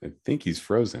think he's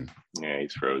frozen. Yeah,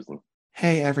 he's frozen.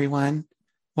 Hey, everyone.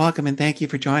 Welcome and thank you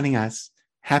for joining us.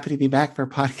 Happy to be back for a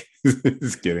podcast.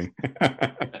 Just kidding.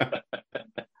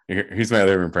 Here's my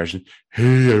other impression.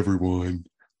 Hey, everyone.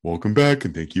 Welcome back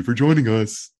and thank you for joining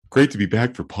us. Great to be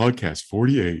back for podcast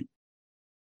 48.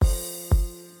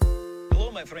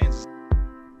 Hello, my friends.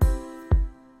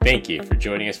 Thank you for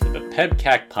joining us for the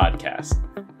PEBCAC podcast,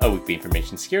 a weekly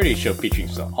information security show featuring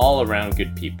some all-around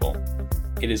good people.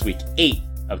 It is week 8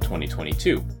 of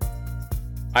 2022.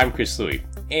 I'm Chris Louie,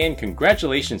 and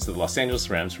congratulations to the Los Angeles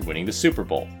Rams for winning the Super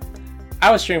Bowl.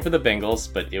 I was cheering for the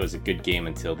Bengals, but it was a good game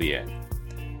until the end.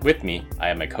 With me, I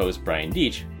have my co-host Brian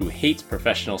Deach, who hates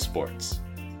professional sports.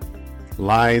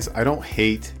 Lies. I don't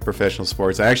hate professional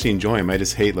sports. I actually enjoy them. I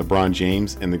just hate LeBron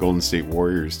James and the Golden State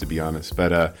Warriors, to be honest.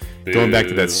 But going back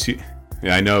to that,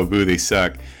 yeah, I know, boo, they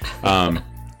suck.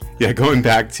 Going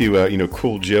back to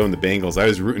Cool Joe and the Bengals, I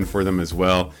was rooting for them as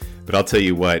well. But I'll tell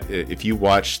you what, if you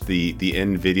watch the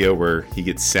end video where he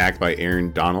gets sacked by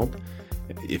Aaron Donald,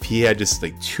 if he had just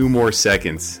like 2 more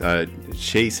seconds,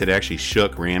 Chase had actually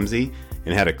shook Ramsey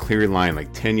and had a clear line,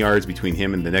 like 10 yards between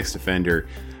him and the next defender.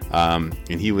 And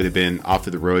he would have been off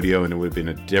to the rodeo and it would have been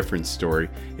a different story.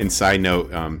 And side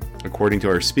note, according to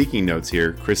our speaking notes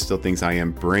here, Chris still thinks I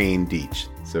am Brain Deach.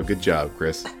 So good job,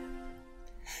 Chris.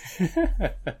 All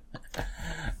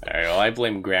right, well, I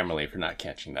blame Grammarly for not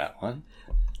catching that one.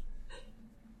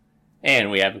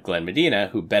 And we have Glenn Medina,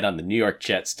 who bet on the New York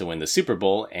Jets to win the Super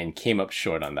Bowl and came up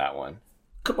short on that one.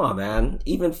 Come on, man.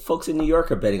 Even folks in New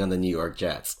York are betting on the New York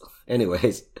Jets.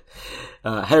 Anyways,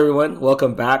 hi everyone.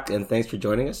 Welcome back and thanks for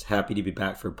joining us. Happy to be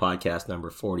back for podcast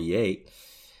number 48.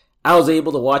 I was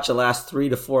able to watch the last 3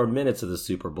 to 4 minutes of the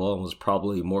Super Bowl and was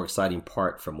probably a more exciting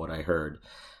part from what I heard.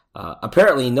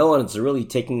 Apparently, no one's really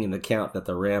taking into account that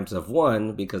the Rams have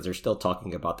won because they're still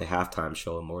talking about the halftime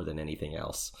show more than anything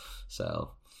else.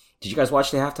 So, did you guys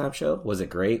watch the halftime show? Was it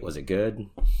great? Was it good?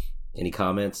 Any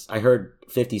comments? I heard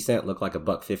 50 Cent look like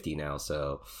 $1.50 now,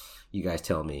 so you guys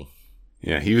tell me.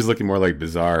 Yeah, he was looking more like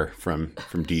Bizarre from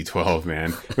D12,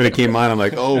 man. When it came on, I'm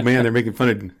like, oh man, they're making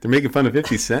fun of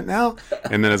 50 Cent now.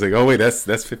 And then I was like, oh wait,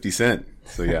 that's 50 Cent.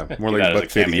 So yeah, more like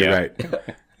 $1.50. You're right.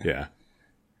 Yeah.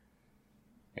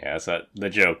 Yeah, so the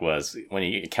joke was when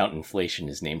you count inflation,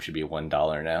 his name should be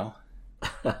 $1 now.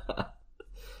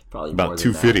 Probably about more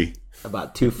than $2.50.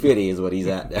 About $2.50 is what he's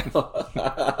at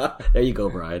now. There you go,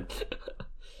 Brian.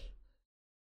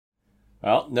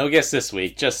 Well, no guests this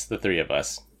week, just the 3 of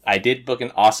us. I did book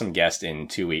an awesome guest in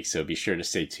 2 weeks, so be sure to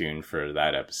stay tuned for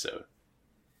that episode.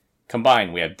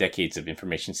 Combined, we have decades of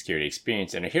information security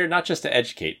experience and are here not just to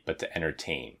educate, but to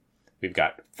entertain. We've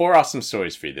got 4 awesome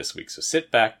stories for you this week, so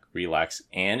sit back, relax,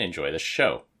 and enjoy the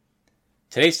show.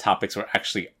 Today's topics were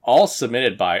actually all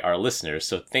submitted by our listeners,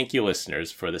 so thank you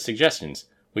listeners for the suggestions.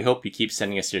 We hope you keep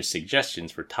sending us your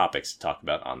suggestions for topics to talk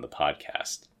about on the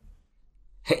podcast.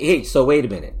 Hey, so wait a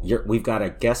minute. We've got a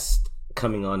guest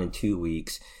coming on in 2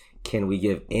 weeks. Can we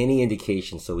give any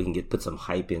indication so we can put some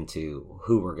hype into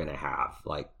who we're going to have?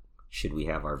 Like, should we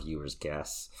have our viewers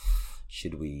guess?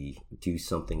 Should we do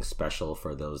something special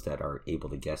for those that are able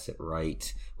to guess it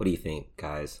right? What do you think,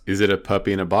 guys? Is it a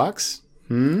puppy in a box?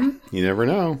 You never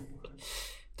know.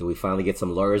 Do we finally get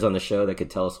some lawyers on the show that could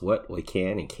tell us what we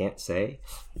can and can't say?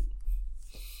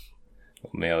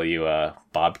 We'll mail you a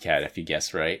Bobcat if you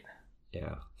guess right.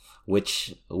 Yeah.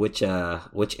 Which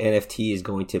NFT is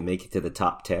going to make it to the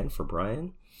top 10 for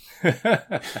Brian?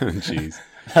 Jeez.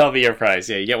 That'll be your prize.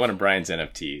 Yeah, you get one of Brian's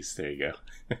NFTs. There you go.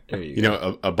 There you go.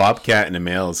 Know, a bobcat in the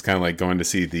mail is kind of like going to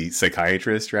see the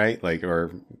psychiatrist, right? Like,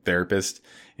 or therapist.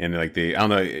 And like I don't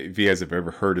know if you guys have ever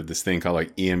heard of this thing called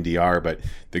like EMDR, but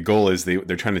the goal is they're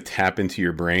trying to tap into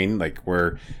your brain, like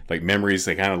where like memories,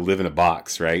 they kind of live in a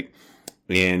box, right?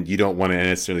 And you don't want to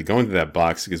necessarily go into that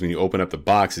box because when you open up the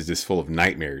box, it's just full of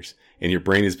nightmares. And your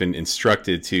brain has been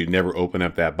instructed to never open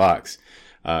up that box.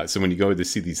 So when you go to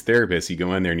see these therapists, you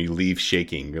go in there and you leave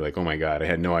shaking. You're like, oh my God, I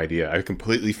had no idea. I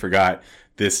completely forgot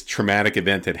this traumatic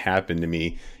event that happened to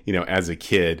me, as a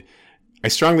kid. I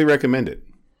strongly recommend it.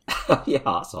 Yeah,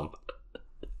 awesome.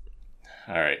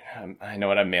 All right. I know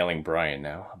what I'm mailing Brian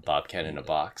now. A Bobcat in a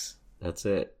box. That's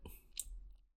it.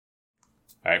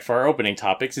 All right, for our opening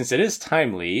topic, since it is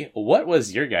timely, what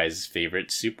was your guys'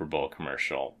 favorite Super Bowl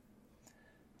commercial?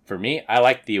 For me, I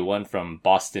like the one from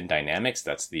Boston Dynamics.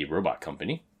 That's the robot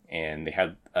company. And they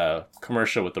had a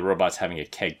commercial with the robots having a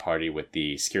keg party with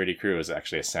the security crew. It was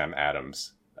actually a Sam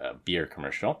Adams beer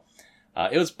commercial.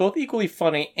 It was both equally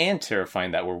funny and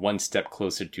terrifying that we're one step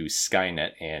closer to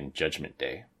Skynet and Judgment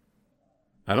Day.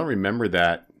 I don't remember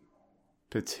that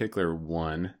particular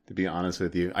one, to be honest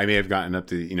with you. I may have gotten up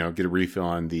to, get a refill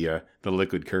on the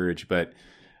liquid courage, but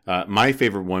My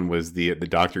favorite one was the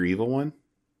Dr. Evil one.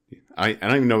 I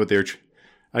don't even know what they were.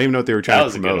 I don't even know what they were trying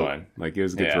to promote. That was a good one. Like it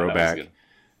was a good throwback. Good.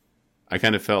 I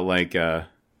kind of felt like, as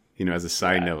a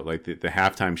side note, like the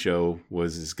halftime show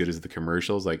was as good as the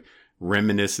commercials, like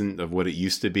reminiscent of what it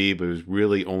used to be, but it was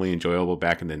really only enjoyable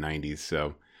back in the 90s.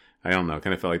 So I don't know.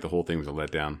 Kind of felt like the whole thing was a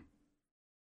letdown.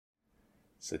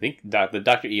 So I think the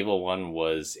Dr. Evil one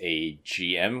was a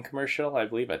GM commercial, I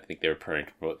believe. I think they were trying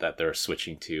to promote that they're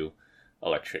switching to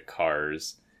electric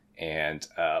cars. And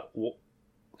I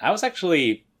was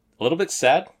actually a little bit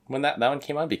sad when that one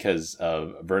came on because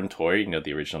of Vern Toy,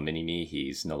 the original Mini-Me.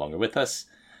 He's no longer with us.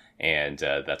 And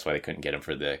that's why they couldn't get him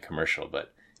for the commercial.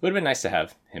 But it would have been nice to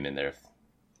have him in there if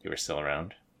he were still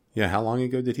around. Yeah, how long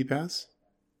ago did he pass?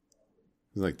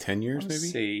 It was like 10 years,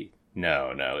 maybe?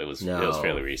 No, it was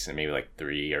fairly recent. Maybe like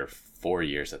 3 or 4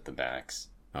 years at the max.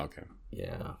 Okay.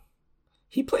 Yeah.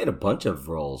 He played a bunch of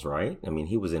roles, right? I mean,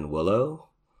 he was in Willow.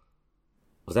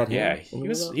 Was that him? Yeah, he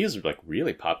was like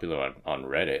really popular on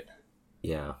Reddit.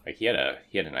 Yeah. Like he had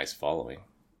a nice following.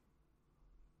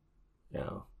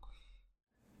 Yeah.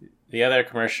 The other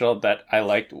commercial that I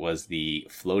liked was the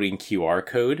floating QR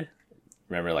code.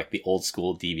 Remember, like the old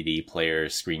school DVD player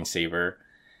screensaver?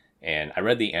 And I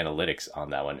read the analytics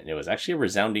on that one, and it was actually a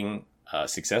resounding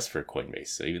success for Coinbase.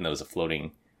 So even though it was a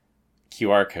floating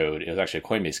QR code, it was actually a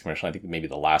Coinbase commercial. I think maybe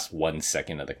the last 1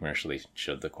 second of the commercial, they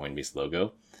showed the Coinbase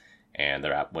logo. And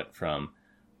their app went from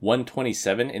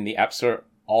 127 in the App Store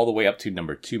all the way up to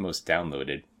number 2 most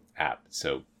downloaded app.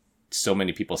 So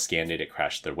many people scanned it, it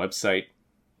crashed their website.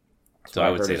 So I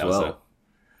would say that was a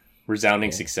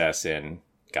resounding success and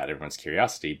got everyone's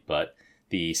curiosity. But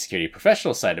the security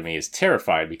professional side of me is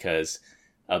terrified because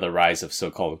of the rise of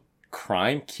so-called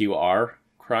crime, QR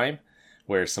crime,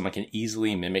 where someone can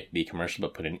easily mimic the commercial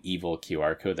but put an evil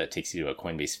QR code that takes you to a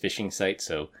Coinbase phishing site.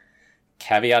 So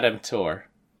caveat emptor.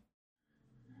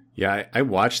 Yeah, I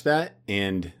watched that,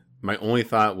 and my only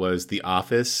thought was the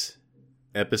Office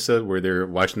episode where they're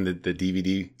watching the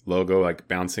DVD logo like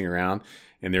bouncing around,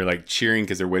 and they're like cheering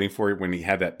because they're waiting for it when he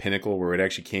had that pinnacle where it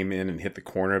actually came in and hit the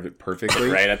corner of it perfectly.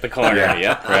 Right at the corner,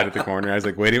 yeah. Right at the corner. I was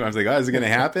like, waiting. I was like, oh, is it going to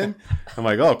happen? I'm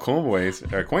like, oh,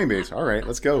 Coinbase. All right,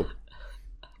 let's go.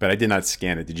 But I did not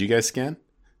scan it. Did you guys scan?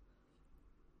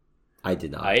 I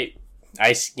did not.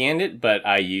 I scanned it, but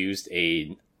I used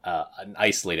an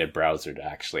isolated browser to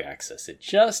actually access it,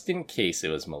 just in case it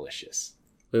was malicious.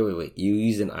 Wait. You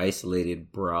use an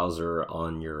isolated browser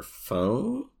on your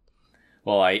phone?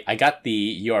 Well, I got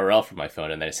the URL from my phone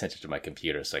and then I sent it to my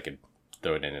computer so I could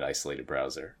throw it in an isolated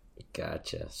browser.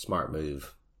 Gotcha. Smart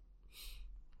move.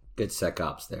 Good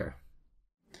SecOps there.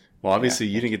 Well, obviously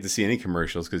you didn't get to see any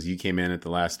commercials because you came in at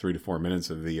the last 3 to 4 minutes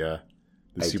of the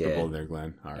Super Bowl there,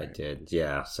 Glenn. All right. I did.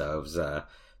 Yeah. So it was a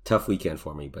tough weekend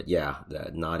for me, but yeah,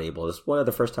 not able. It's one of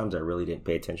the first times I really didn't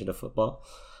pay attention to football,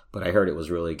 but I heard it was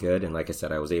really good. And like I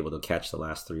said, I was able to catch the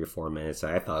last 3 or 4 minutes.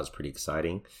 I thought it was pretty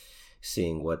exciting.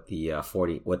 Seeing what the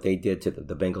they did to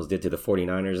the Bengals did to the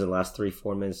 49ers in the last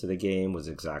 3-4 minutes of the game was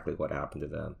exactly what happened to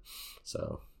them.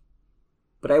 So,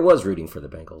 but I was rooting for the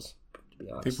Bengals, to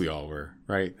be honest. I think we all were,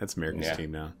 right? That's America's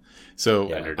team now.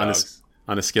 So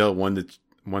on a scale of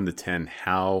 1 to 10,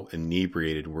 how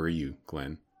inebriated were you,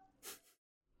 Glenn?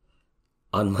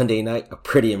 On Monday night,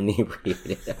 pretty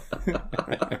inebriated.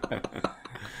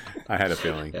 I had a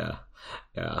feeling.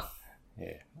 Yeah.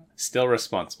 Still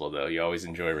responsible, though. You always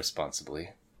enjoy responsibly.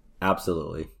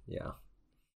 Absolutely, yeah.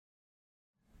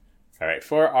 All right,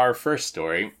 for our first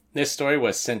story, this story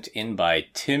was sent in by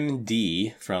Tim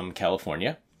D. from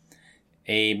California.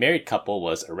 A married couple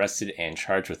was arrested and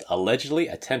charged with allegedly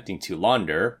attempting to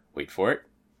launder, wait for it,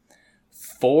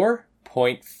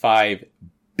 $4.5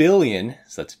 billion,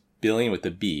 so that's billion with a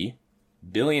B,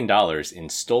 $1 billion in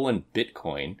stolen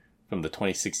Bitcoin from the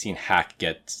 2016 hack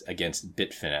against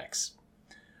Bitfinex.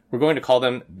 We're going to call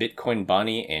them Bitcoin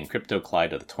Bonnie and Crypto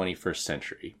Clyde of the 21st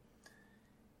century.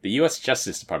 The U.S.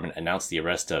 Justice Department announced the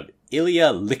arrest of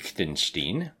Ilya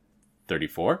Lichtenstein,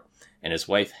 34, and his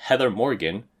wife Heather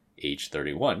Morgan, age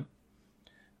 31.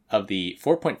 Of the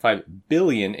 $4.5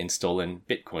 billion in stolen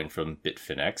Bitcoin from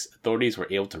Bitfinex, authorities were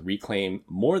able to reclaim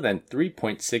more than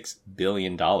 $3.6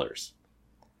 billion.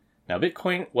 Now,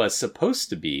 Bitcoin was supposed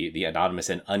to be the anonymous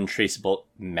and untraceable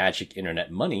magic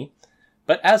internet money,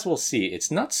 but as we'll see,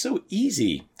 it's not so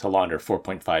easy to launder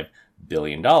 $4.5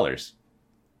 billion.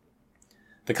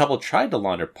 The couple tried to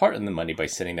launder part of the money by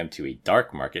sending them to a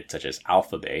dark market such as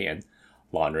Alphabay and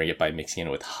laundering it by mixing it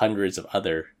with hundreds of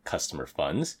other customer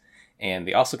funds. And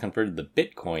they also converted the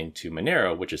Bitcoin to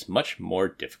Monero, which is much more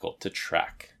difficult to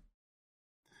track.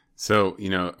 So,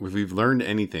 if we've learned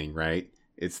anything, right,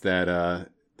 it's that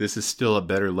this is still a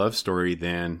better love story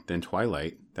than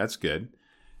Twilight. That's good.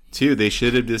 2, they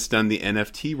should have just done the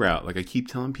NFT route. Like I keep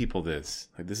telling people this.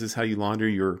 Like this is how you launder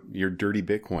your dirty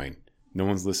Bitcoin. No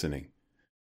one's listening.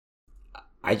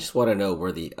 I just want to know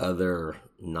where the other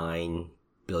 $9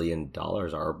 billion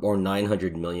are, or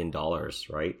 $900 million,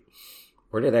 right?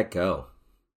 Where did that go?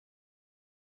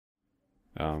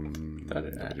 I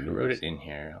wrote it in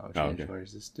here. Okay.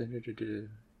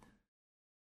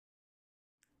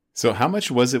 So how much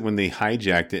was it when they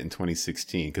hijacked it in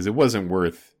 2016? Because it wasn't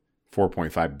worth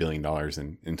 $4.5 billion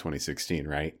in 2016,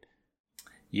 right?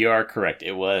 You are correct.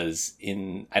 It was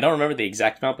I don't remember the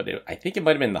exact amount, but I think it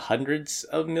might have been the hundreds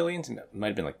of millions. It might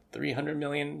have been like 300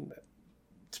 million.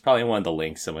 It's probably one of the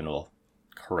links. Someone will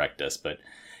correct us. But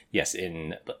yes,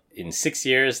 in 6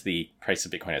 years, the price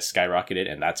of Bitcoin has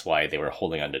skyrocketed, and that's why they were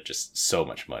holding on to just so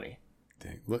much money.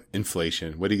 Dang. Look,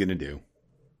 inflation. What are you going to do?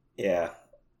 Yeah.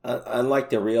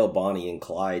 Unlike the real Bonnie and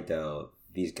Clyde, though,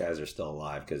 these guys are still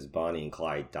alive because Bonnie and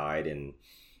Clyde died in,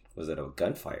 was it a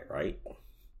gunfight, right?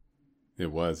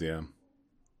 It was, yeah.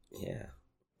 Yeah.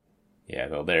 Yeah,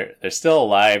 though they're still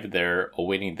alive. They're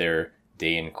awaiting their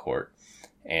day in court.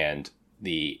 And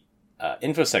the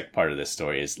InfoSec part of this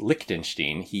story is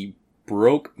Liechtenstein. He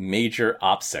broke major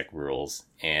OPSEC rules,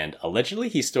 and allegedly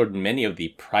he stored many of the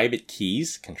private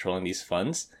keys controlling these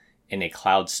funds in a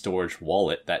cloud storage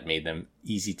wallet that made them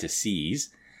easy to seize.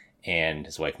 And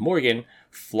his wife Morgan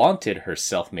flaunted her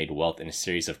self-made wealth in a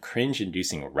series of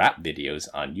cringe-inducing rap videos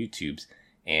on YouTube's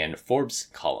and Forbes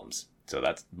columns. So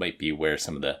that might be where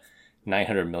some of the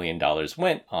 $900 million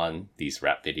went, on these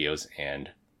rap videos and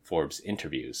Forbes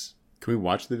interviews. Can we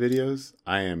watch the videos?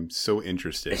 I am so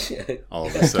interested all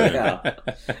of a sudden. Yeah.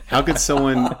 How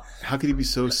could you be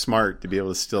so smart to be able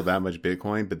to steal that much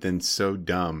Bitcoin, but then so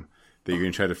dumb that you're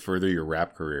going to try to further your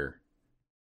rap career?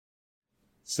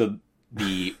 So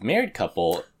the married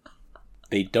couple,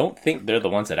 they don't think they're the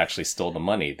ones that actually stole the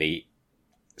money. They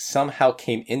somehow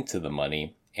came into the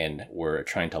money and were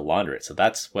trying to launder it. So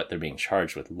that's what they're being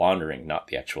charged with, laundering, not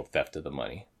the actual theft of the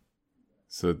money.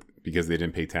 So because they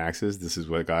didn't pay taxes, this is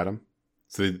what got them?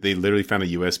 So they literally found a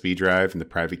USB drive and the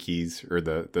private keys, or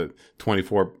the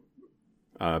 24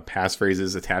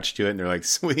 passphrases attached to it, and they're like,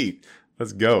 sweet,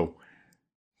 let's go.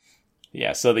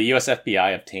 Yeah, so the US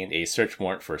FBI obtained a search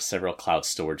warrant for several cloud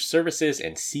storage services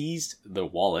and seized the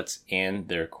wallets and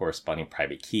their corresponding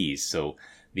private keys. So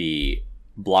the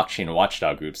blockchain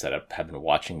watchdog groups that have been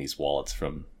watching these wallets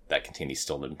that contain these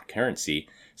stolen currency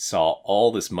saw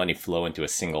all this money flow into a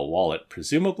single wallet.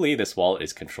 Presumably, this wallet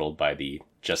is controlled by the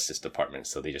Justice Department.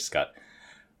 So they just got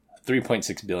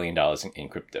 $3.6 billion in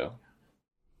crypto.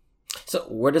 So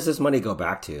where does this money go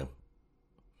back to?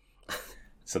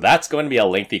 So that's going to be a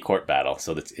lengthy court battle.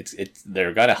 So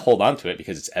they're going to hold on to it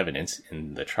because it's evidence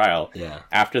in the trial. Yeah.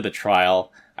 After the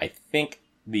trial, I think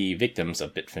the victims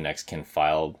of Bitfinex can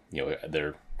file,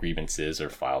 their grievances or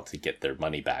file to get their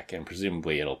money back, and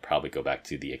presumably it'll probably go back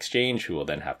to the exchange, who will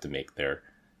then have to make their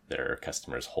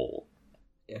customers whole.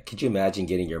 Yeah. Could you imagine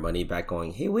getting your money back,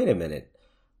 going, hey, wait a minute,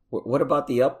 what about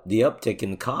the uptick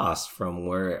in cost from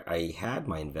where I had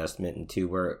my investment to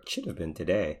where it should have been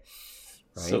today?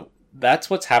 Right? So that's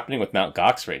what's happening with Mt.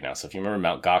 Gox right now. So if you remember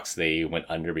Mt. Gox, they went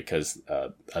under because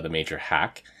of the major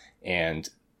hack, and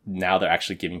now they're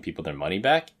actually giving people their money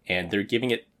back, and they're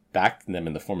giving it back to them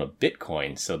in the form of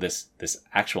Bitcoin. So this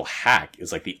actual hack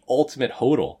is like the ultimate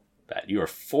hodl, that you are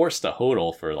forced to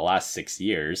hodl for the last 6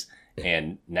 years,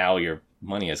 and now your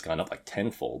money has gone up like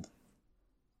tenfold.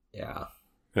 Yeah.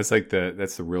 That's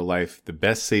the real life, the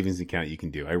best savings account you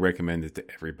can do. I recommend it to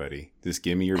everybody. Just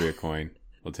give me your Bitcoin.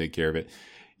 We'll take care of it.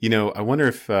 I wonder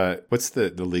if, what's the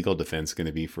legal defense going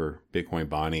to be for Bitcoin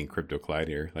Bonnie and Crypto Clyde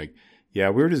here? Like, yeah,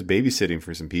 we were just babysitting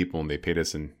for some people and they paid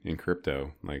us in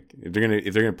crypto. Like, if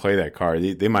they're gonna play that card,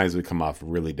 they might as well come off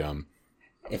really dumb.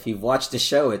 If you've watched the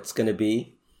show, it's gonna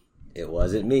be, it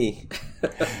wasn't me.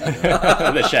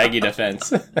 The Shaggy defense.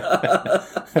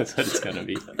 That's what it's gonna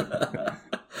be.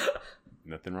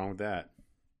 Nothing wrong with that.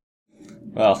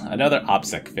 Well, another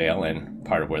OPSEC fail, and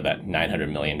part of where that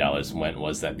 $900 million went,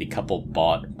 was that the couple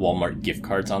bought Walmart gift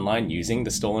cards online using the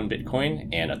stolen Bitcoin,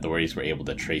 and authorities were able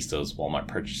to trace those Walmart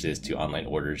purchases to online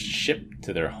orders shipped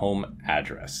to their home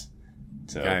address.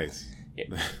 So, guys,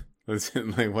 yeah.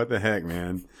 Like, what the heck,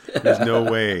 man? There's no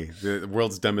way. The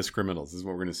world's dumbest criminals. This is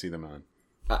what we're going to see them on.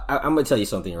 I'm going to tell you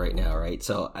something right now, right?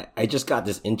 So I just got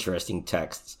this interesting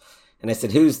text. And I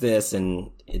said, who's this? And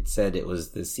it said it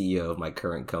was the CEO of my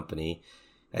current company.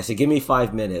 I said, give me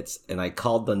 5 minutes. And I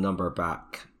called the number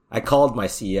back. I called my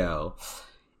CEO.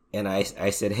 And I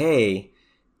said, hey,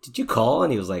 did you call?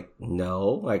 And he was like,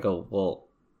 no. I go, well,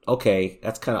 okay,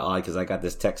 that's kind of odd because I got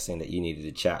this text saying that you needed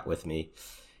to chat with me.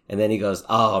 And then he goes,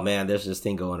 oh man, there's this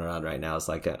thing going around right now. It's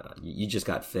like, you just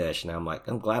got fished. And I'm like,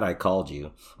 I'm glad I called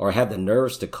you, or I had the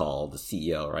nerves to call the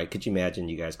CEO, right? Could you imagine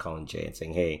you guys calling Jay and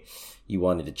saying, hey, you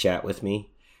wanted to chat with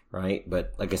me, right?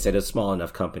 But like I said, it's a small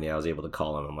enough company. I was able to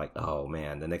call him. I'm like, oh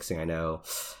man, the next thing I know,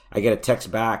 I get a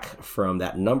text back from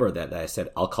that number that I said,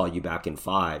 I'll call you back in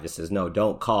 5. It says, no,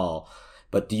 don't call.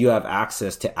 But do you have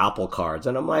access to Apple cards?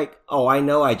 And I'm like, oh, I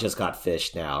know I just got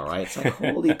fished now, right? It's like,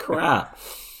 holy crap.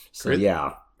 So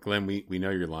yeah. Glenn, we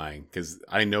know you're lying because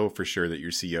I know for sure that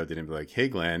your CEO didn't be like, hey,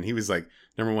 Glenn. He was like,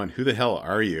 number one, who the hell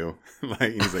are you?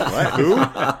 Like, he's like, what? Who?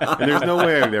 And there's no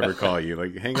way I'd ever call you.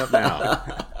 Like, hang up now.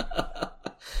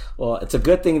 Well, it's a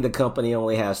good thing the company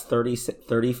only has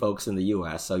 30 folks in the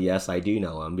U.S. So, yes, I do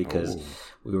know him because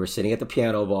we were sitting at the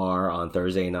piano bar on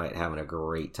Thursday night having a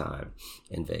great time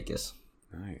in Vegas.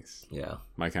 Nice. Yeah.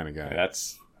 My kind of guy.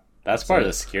 That's part of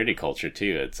the security culture,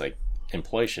 too. It's like,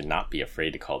 employees should not be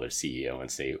afraid to call their CEO and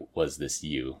say, was this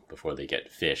you, before they get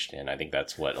fished. And I think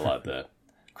that's what a lot of the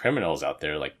criminals out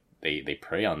there, like, they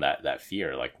prey on that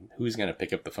fear. Like, who's going to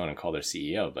pick up the phone and call their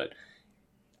CEO? But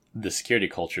the security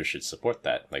culture should support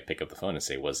that. Like, pick up the phone and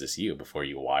say, was this you, before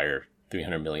you wire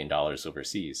 $300 million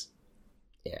overseas.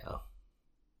 Yeah.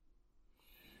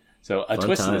 So a Fun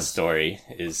twist in times. this story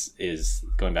is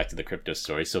going back to the crypto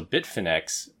story. So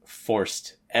Bitfinex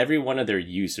forced every one of their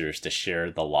users to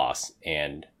share the loss,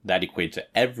 and that equated to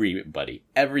everybody.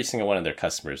 Every single one of their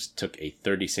customers took a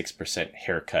 36%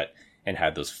 haircut and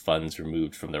had those funds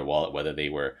removed from their wallet, whether they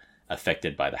were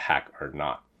affected by the hack or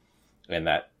not. And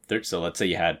so let's say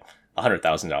you had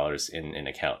 $100,000 in an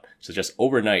account. So just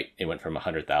overnight, it went from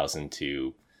 100,000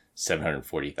 to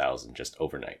 740,000 just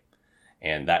overnight.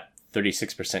 And that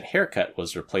 36% haircut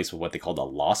was replaced with what they called a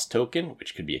loss token,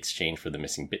 which could be exchanged for the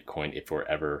missing Bitcoin if it were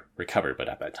ever recovered. But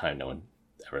at that time, no one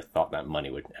ever thought that money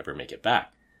would ever make it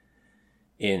back.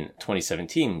 In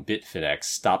 2017, Bitfinex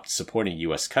stopped supporting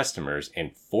U.S. customers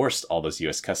and forced all those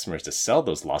U.S. customers to sell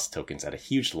those loss tokens at a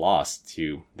huge loss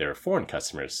to their foreign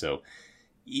customers. So,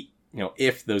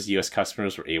 if those U.S.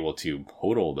 customers were able to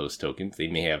hodl those tokens, they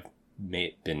may have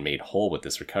been made whole with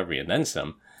this recovery and then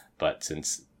some. But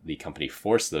since the company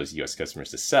forced those U.S. customers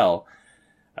to sell,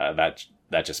 that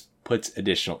just puts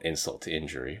additional insult to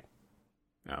injury.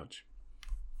 Ouch.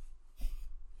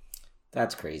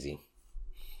 That's crazy.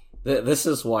 This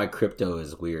is why crypto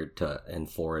is weird and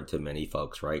foreign to many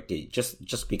folks, right?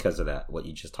 Just because of that, what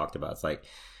you just talked about. It's like,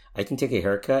 I can take a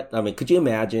haircut. I mean, could you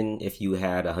imagine if you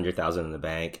had 100,000 in the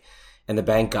bank and the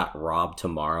bank got robbed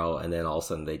tomorrow, and then all of a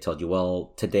sudden they told you,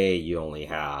 well, today you only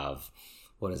have,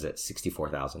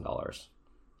 $64,000.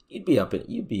 You'd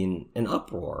be in an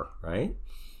uproar, right?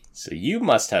 So you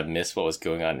must have missed what was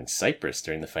going on in Cyprus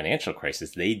during the financial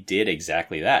crisis. They did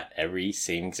exactly that. Every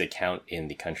savings account in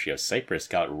the country of Cyprus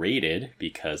got raided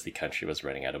because the country was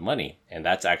running out of money. And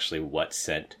that's actually what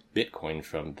sent Bitcoin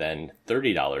from then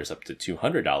 $30 up to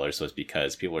 $200, was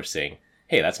because people were saying,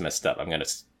 hey, that's messed up. I'm going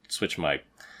to switch my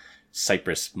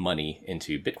Cyprus money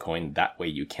into Bitcoin. That way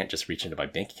you can't just reach into my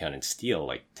bank account and steal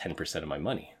like 10% of my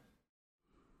money.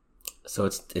 So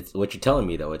it's what you're telling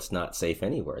me, though. It's not safe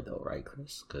anywhere, though, right,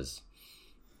 Chris? Because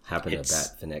happened to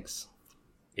Bitfinex.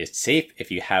 It's safe if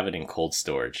you have it in cold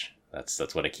storage.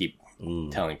 That's what I keep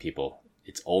telling people.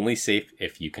 It's only safe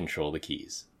if you control the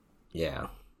keys. Yeah.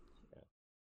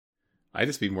 I'd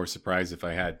just be more surprised if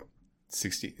I had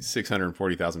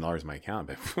 $640,000 in my account.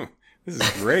 But this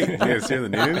is great. You guys see the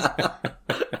news?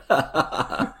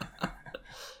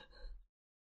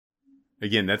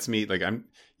 Again, that's me. Like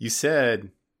you said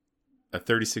a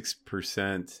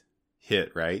 36%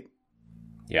 hit, right?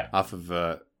 Yeah. Off of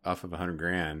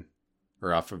 $100,000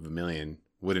 or off of $1 million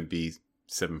wouldn't be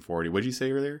 740. What did you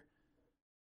say earlier?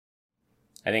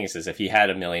 I think it says if you had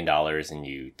 $1 million and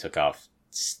you took off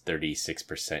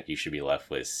 36%, you should be left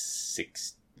with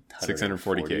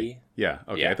 640K. Yeah.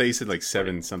 Okay. Yeah. I thought you said like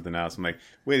 7 something else. I'm like,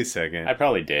 wait a second. I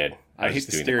probably did. I hate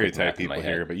to stereotype people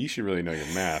here, but you should really know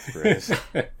your math, Chris.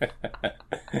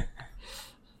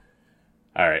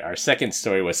 All right. Our second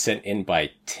story was sent in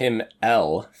by Tim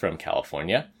L. from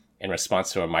California in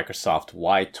response to a Microsoft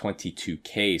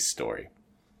Y22K story.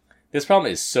 This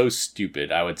problem is so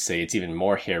stupid, I would say it's even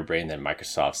more harebrained than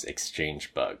Microsoft's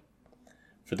Exchange bug.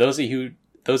 For those of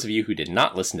you who did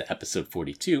not listen to episode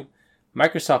 42,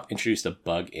 Microsoft introduced a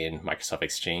bug in Microsoft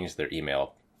Exchange, their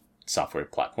email software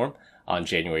platform, on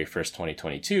January 1st,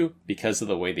 2022, because of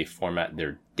the way they format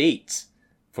their dates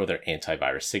for their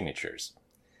antivirus signatures.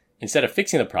 Instead of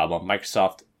fixing the problem,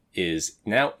 Microsoft is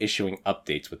now issuing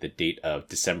updates with the date of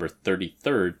December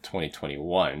 33rd,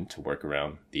 2021 to work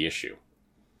around the issue.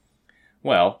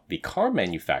 Well, the car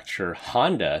manufacturer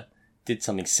Honda did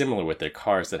something similar with their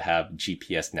cars that have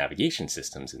GPS navigation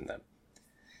systems in them.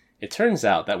 It turns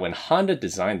out that when Honda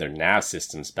designed their nav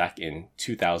systems back in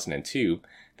 2002,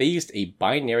 they used a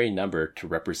binary number to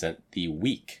represent the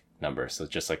week number. So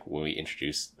just like when we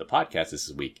introduced the podcast, this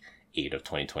is week 8 of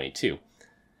 2022.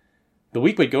 The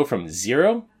week would go from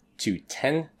 0 to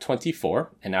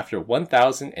 1024, and after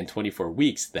 1,024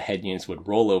 weeks, the head units would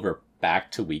roll over back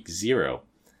to week 0.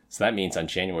 So that means on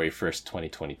January 1st,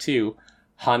 2022,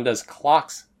 Honda's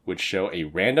clocks would show a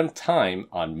random time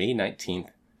on May 19th,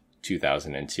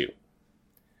 2002.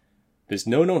 There's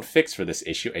no known fix for this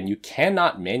issue, and you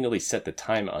cannot manually set the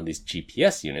time on these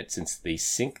GPS units since they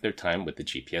sync their time with the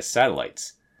GPS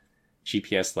satellites.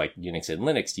 GPS, like Unix and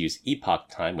Linux, use epoch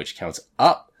time, which counts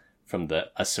up from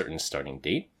a certain starting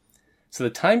date. So the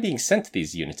time being sent to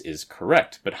these units is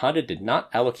correct, but Honda did not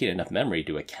allocate enough memory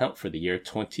to account for the year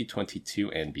 2022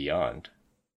 and beyond.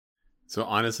 So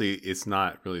honestly, it's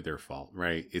not really their fault,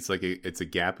 right? It's like it's a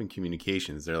gap in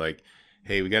communications. They're like,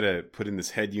 hey, we got to put in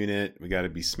this head unit. We got to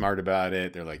be smart about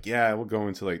it. They're like, yeah, we'll go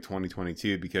into like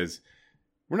 2022 because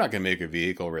we're not going to make a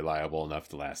vehicle reliable enough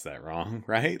to last that long,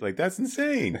 right? Like, that's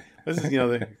insane. This is,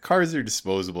 the cars are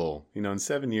disposable. In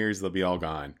 7 years, they'll be all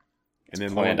gone. And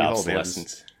then planned lo and behold,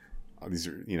 obsolescence. These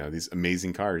are, these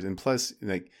amazing cars. And plus,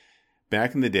 like,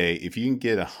 back in the day, if you can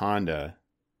get a Honda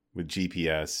with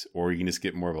GPS, or you can just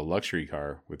get more of a luxury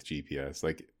car with GPS,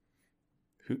 like,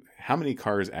 how many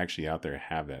cars actually out there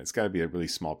have that? It's got to be a really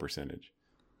small percentage.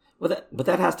 Well,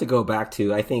 that has to go back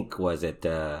to, I think, was it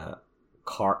Apple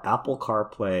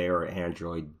CarPlay or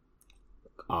Android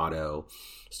Auto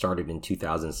started in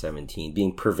 2017,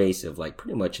 being pervasive, like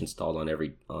pretty much installed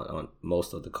on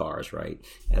most of the cars, right,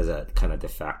 as a kind of de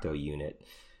facto unit.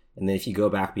 And then if you go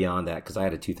back beyond that, because I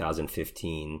had a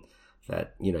 2015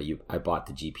 that I bought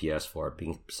the GPS for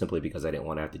it simply because I didn't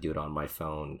want to have to do it on my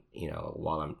phone,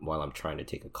 while I'm trying to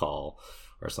take a call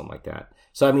or something like that.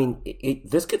 So I mean,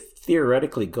 this could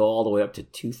theoretically go all the way up to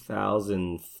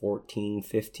 2014,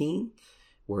 15,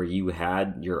 where you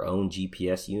had your own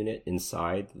GPS unit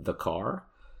inside the car.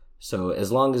 So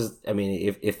as long as, I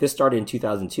mean, if this started in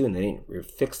 2002 and they didn't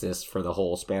fix this for the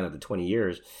whole span of the 20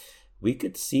 years, we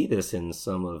could see this in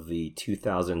some of the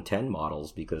 2010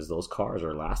 models because those cars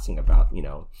are lasting about,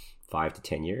 5 to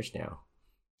 10 years now.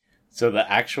 So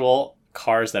the actual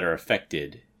cars that are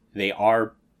affected, there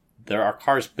are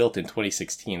cars built in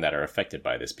 2016 that are affected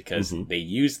by this because they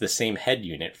use the same head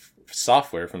unit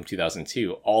software from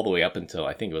 2002 all the way up until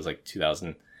I think it was like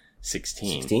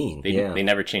 2016. They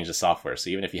never changed the software. So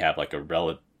even if you have like a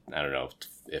relative, I don't know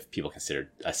if people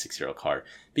consider a 6-year-old car,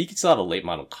 but you can still have a late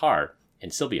model car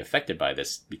and still be affected by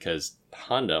this because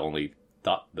Honda only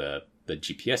thought the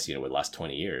GPS unit would last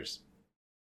 20 years.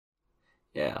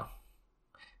 Yeah.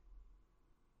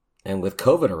 And with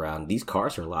COVID around, these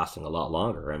cars are lasting a lot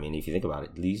longer. I mean, if you think about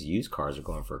it, these used cars are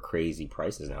going for crazy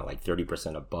prices now, like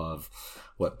 30% above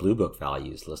what Blue Book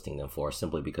Value is listing them for,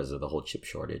 simply because of the whole chip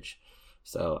shortage.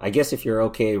 So I guess if you're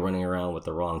okay running around with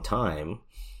the wrong time,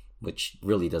 which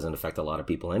really doesn't affect a lot of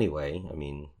people anyway, I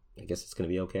mean, I guess it's going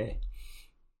to be okay.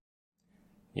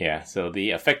 Yeah, so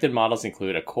the affected models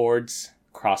include Accords,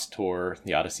 Cross Tour,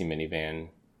 the Odyssey minivan,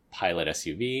 Pilot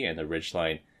SUV, and the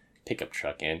Ridgeline pickup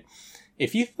truck. And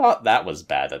if you thought that was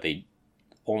bad, that they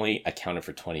only accounted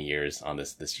for 20 years on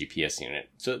this GPS unit,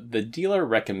 so the dealer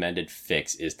recommended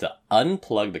fix is to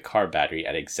unplug the car battery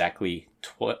at exactly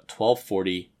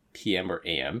 12:40 p.m. or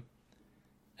a.m.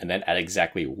 And then at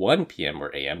exactly 1 p.m.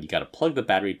 or a.m., you got to plug the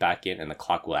battery back in and the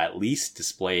clock will at least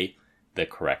display the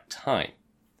correct time.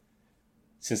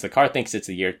 Since the car thinks it's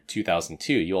the year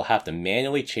 2002, you will have to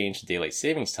manually change the daylight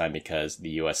savings time because the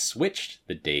US switched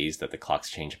the days that the clocks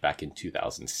changed back in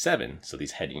 2007, so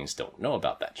these head units don't know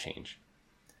about that change.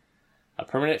 A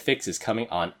permanent fix is coming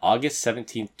on August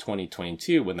 17th,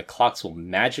 2022, when the clocks will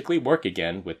magically work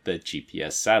again with the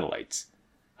GPS satellites.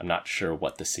 I'm not sure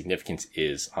what the significance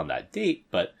is on that date,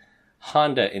 but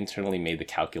Honda internally made the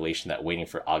calculation that waiting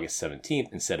for August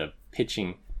 17th instead of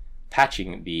patching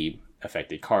the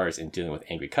affected cars and dealing with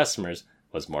angry customers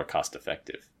was more cost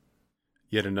effective.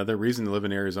 Yet another reason to live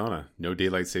in Arizona. No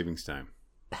daylight savings time.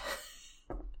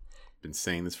 Been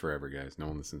saying this forever, guys. No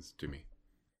one listens to me.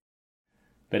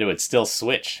 But it would still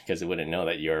switch because it wouldn't know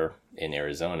that you're in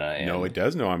Arizona. And... No, it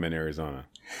does know I'm in Arizona.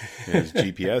 There's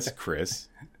GPS, Chris.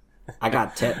 I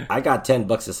got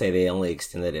 $10 to say they only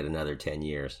extended it another 10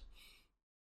 years.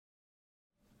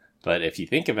 But if you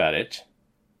think about it,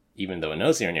 even though it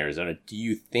knows you're in Arizona, do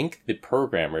you think the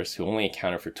programmers who only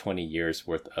accounted for 20 years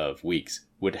worth of weeks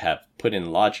would have put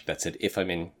in logic that said, if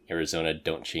I'm in Arizona,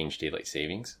 don't change daylight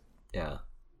savings? Yeah.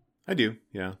 I do,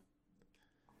 yeah.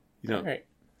 All right.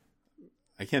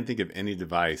 I can't think of any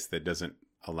device that doesn't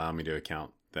allow me to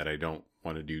account that I don't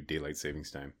want to do daylight savings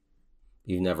time.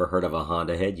 You've never heard of a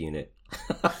Honda head unit.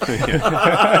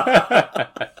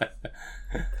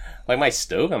 Like my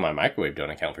stove and my microwave don't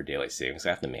account for daylight savings. I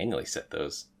have to manually set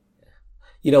those.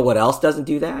 You know what else doesn't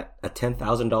do that? A $10,000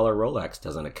 Rolex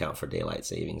doesn't account for daylight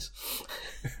savings.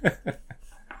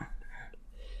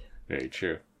 Very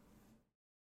true.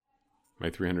 My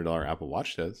 $300 Apple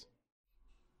Watch does.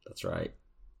 That's right.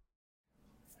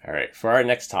 All right. For our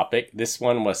next topic, this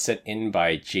one was sent in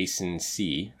by Jason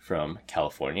C. from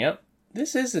California.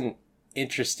 This is an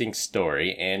interesting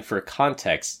story, and for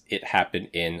context, it happened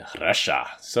in Russia.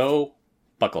 So,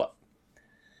 buckle up.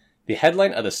 The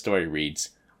headline of the story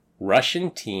reads, Russian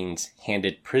teens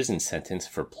handed prison sentence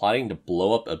for plotting to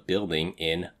blow up a building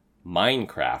in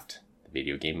Minecraft, the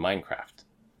video game Minecraft.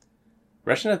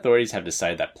 Russian authorities have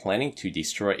decided that planning to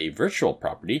destroy a virtual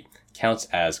property counts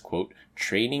as, quote,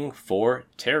 training for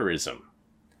terrorism.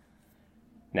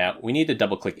 Now, we need to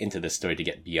double click into this story to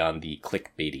get beyond the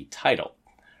clickbaity title.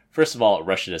 First of all,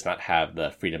 Russia does not have the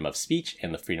freedom of speech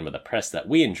and the freedom of the press that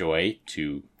we enjoy,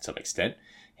 to some extent,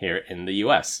 here in the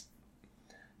US.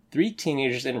 3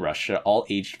 teenagers in Russia, all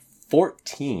aged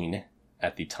 14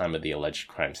 at the time of the alleged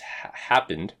crimes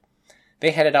happened,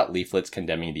 they handed out leaflets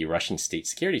condemning the Russian State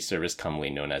Security Service, commonly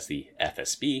known as the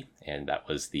FSB, and that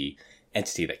was the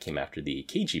entity that came after the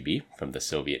KGB from the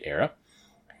Soviet era.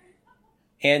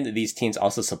 And these teens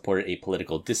also supported a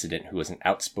political dissident who was an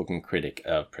outspoken critic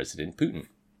of President Putin.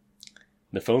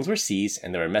 The phones were seized,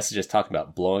 and there were messages talking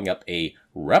about blowing up a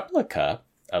replica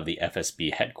of the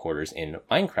FSB headquarters in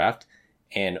Minecraft,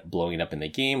 and blowing it up in the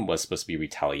game was supposed to be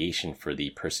retaliation for the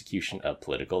persecution of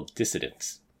political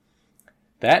dissidents.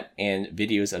 That and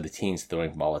videos of the teens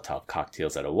throwing Molotov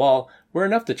cocktails at a wall were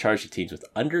enough to charge the teens with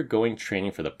undergoing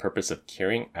training for the purpose of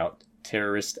carrying out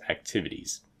terrorist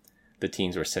activities. The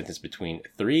teens were sentenced between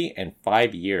 3 and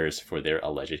 5 years for their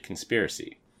alleged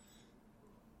conspiracy.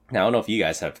 Now, I don't know if you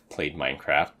guys have played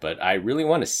Minecraft, but I really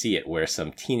want to see it where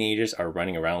some teenagers are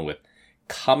running around with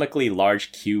comically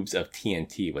large cubes of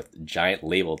TNT with giant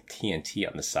labeled TNT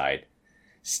on the side,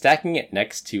 stacking it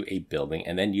next to a building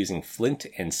and then using flint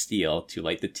and steel to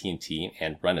light the TNT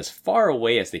and run as far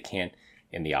away as they can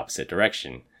in the opposite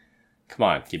direction. Come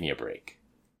on, give me a break.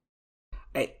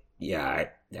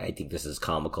 I think this is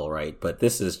comical, right? But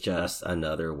this is just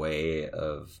another way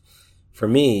of, for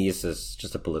me, this is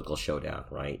just a political showdown,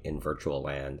 right? In virtual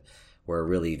land, where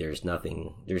really there's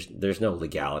nothing, there's no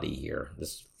legality here,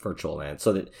 this virtual land.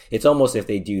 So that it's almost, if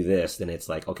they do this, then it's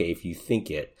like, okay, if you think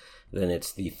it, then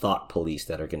it's the thought police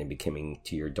that are going to be coming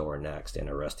to your door next and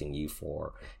arresting you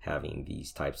for having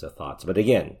these types of thoughts. But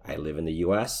again, I live in the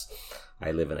U.S.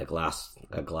 I live in a glass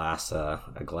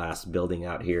building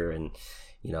out here, and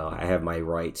you know, I have my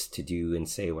rights to do and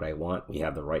say what I want. We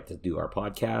have the right to do our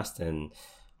podcast, and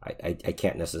I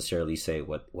can't necessarily say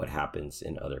what happens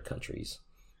in other countries.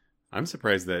 I'm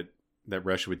surprised that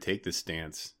Russia would take this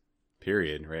stance,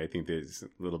 period, right? I think there's a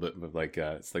little bit of like,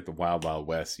 it's like the wild, wild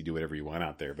west. You do whatever you want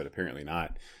out there, but apparently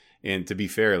not. And to be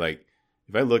fair, like,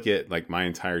 if I look at like my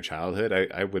entire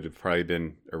childhood, I would have probably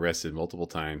been arrested multiple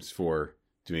times for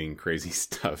doing crazy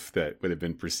stuff that would have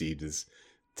been perceived as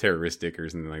terroristic or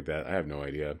something like that. I have no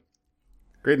idea.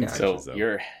 Great intentions, so though.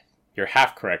 you're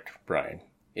half correct, Brian.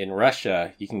 In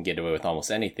Russia, you can get away with almost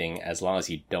anything as long as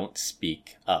you don't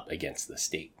speak up against the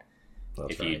state.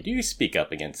 That's if right. you do speak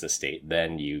up against the state,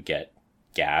 then you get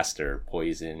gassed or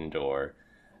poisoned or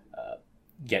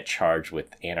get charged with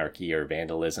anarchy or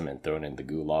vandalism and thrown in the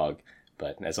gulag.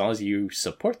 But as long as you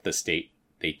support the state,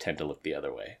 they tend to look the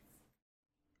other way.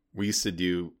 We used to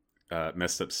do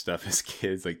messed up stuff as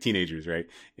kids, like teenagers, right?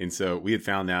 And so we had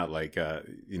found out, like,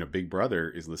 Big Brother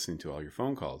is listening to all your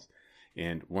phone calls.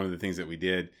 And one of the things that we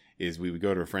did is we would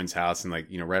go to a friend's house and, like,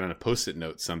 write on a Post-it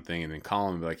note something and then call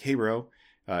him and be like, hey, bro,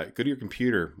 go to your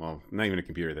computer. Well, not even a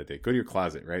computer that day. Go to your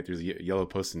closet, right? There's a yellow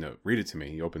Post-it note. Read it to me.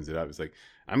 He opens it up. It's like,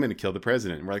 I'm going to kill the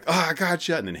president. And we're like, oh, I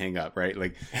gotcha. And then hang up, right?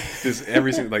 Like, this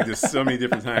every single, like, there's so many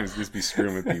different times just be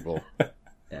screwing with people.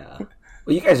 Yeah.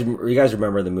 Well, you guys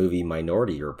remember the movie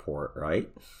Minority Report, right?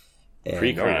 And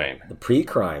Pre-crime. The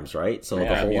pre-crimes, right? So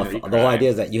Yeah, the whole idea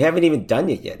is that you haven't even done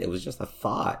it yet. It was just a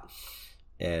thought.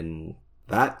 And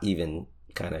that even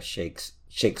kind of shakes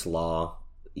law,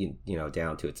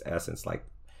 down to its essence. Like,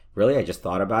 really? I just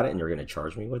thought about it and you're going to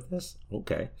charge me with this?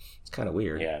 Okay. It's kind of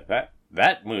weird. Yeah,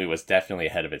 that movie was definitely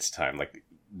ahead of its time. Like,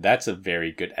 that's a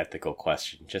very good ethical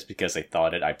question. Just because I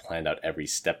thought it, I planned out every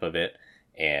step of it,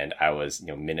 and I was,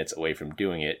 minutes away from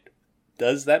doing it.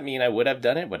 Does that mean I would have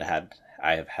done it? Would I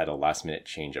have had a last minute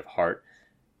change of heart?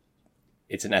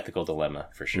 It's an ethical dilemma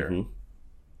for sure. Mm-hmm.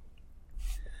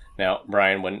 Now,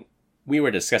 Brian, when we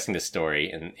were discussing this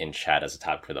story in chat as a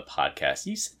topic for the podcast,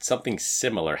 you said something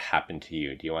similar happened to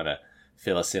you. Do you want to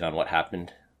fill us in on what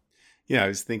happened? Yeah, I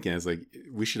was thinking,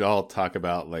 we should all talk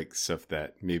about like stuff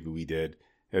that maybe we did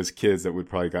as kids that would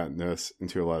probably gotten us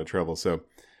into a lot of trouble. So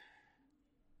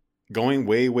going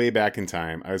way, way back in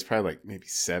time, I was probably like maybe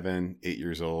 7, 8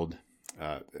 years old.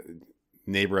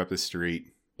 Neighbor up the street,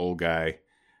 old guy,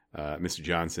 Mr.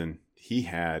 Johnson, he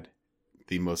had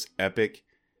the most epic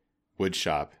wood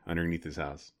shop underneath his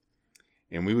house.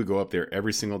 And we would go up there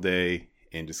every single day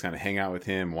and just kind of hang out with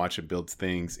him, watch him build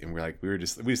things. And we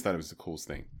just thought it was the coolest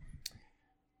thing.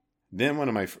 Then one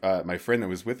of my friend that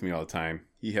was with me all the time,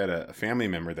 he had a family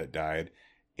member that died,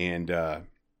 and they're,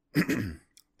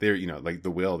 like the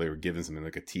will, they were giving something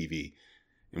like a TV,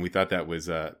 and we thought that was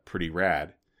pretty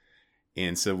rad.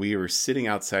 And so we were sitting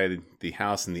outside the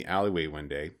house in the alleyway one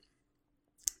day,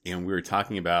 and we were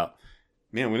talking about,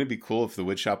 man, wouldn't it be cool if the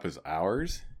wood shop was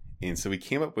ours? And so we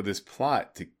came up with this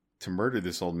plot to murder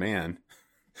this old man.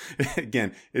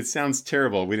 Again, it sounds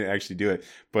terrible. We didn't actually do it,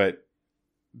 but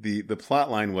the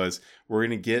plot line was, we're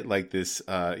going to get like this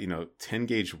 10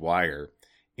 gauge wire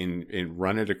and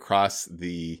run it across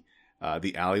the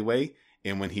alleyway.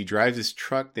 And when he drives his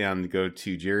truck down to go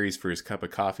to Jerry's for his cup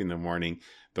of coffee in the morning,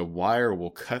 the wire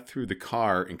will cut through the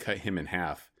car and cut him in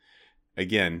half.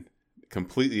 Again,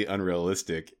 completely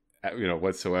unrealistic,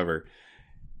 whatsoever.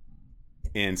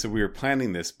 And so we were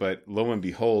planning this, but lo and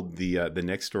behold, the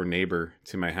next door neighbor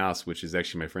to my house, which is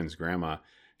actually my friend's grandma,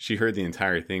 she heard the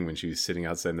entire thing when she was sitting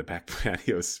outside in the back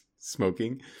patio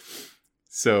smoking.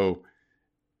 So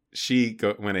she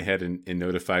went ahead and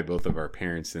notified both of our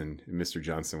parents, and Mr.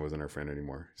 Johnson wasn't our friend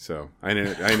anymore. So I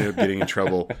ended up getting in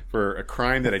trouble for a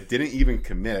crime that I didn't even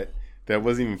commit. That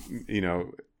wasn't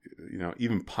even,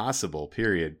 even possible,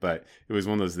 period. But it was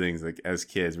one of those things, like as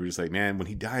kids, we're just like, man, when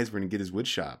he dies, we're going to get his wood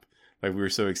shop. Like we were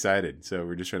so excited. So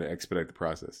we're just trying to expedite the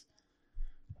process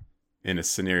in a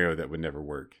scenario that would never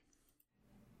work.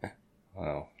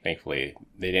 Well, thankfully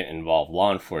they didn't involve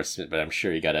law enforcement, but I'm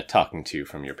sure you got a talking to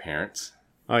from your parents.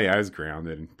 Oh yeah, I was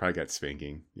grounded and probably got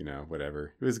spanking,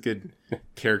 whatever. It was a good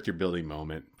character building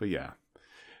moment, but yeah.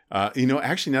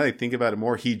 Actually now that I think about it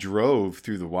more, he drove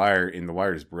through the wire and the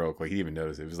wire just broke. Like he didn't even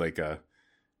notice it. It was like a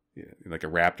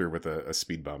raptor with a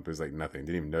speed bump. It was like nothing.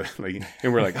 Didn't even know.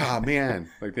 And we're like, oh man,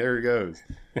 like there it goes.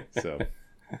 So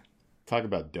talk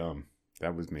about dumb.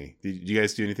 That was me. Did you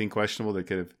guys do anything questionable that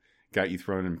could have got you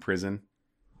thrown in prison?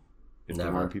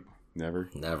 Never. People? Never.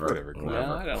 Whatever.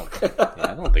 No,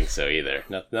 I don't think so either.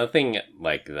 Nothing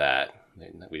like that.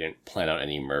 We didn't plan out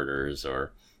any murders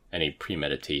or any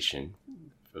premeditation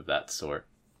of that sort.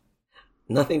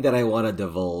 Nothing that I want to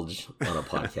divulge on a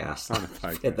podcast.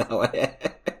 That way.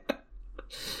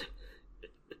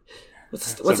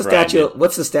 What's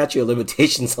the statute of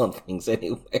limitations on things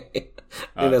anyway?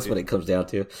 I think that's what it comes down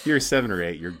to. If you're 7 or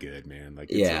 8, you're good, man.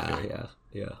 Like yeah.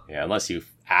 Yeah, unless you've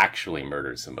actually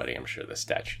murdered somebody, I'm sure the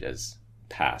statute has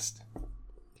passed.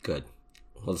 Good.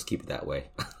 We'll just keep it that way.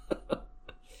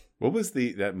 What was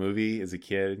that movie as a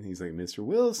kid? He's like Mr.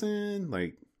 Wilson,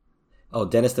 like. Oh,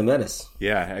 Dennis the Menace.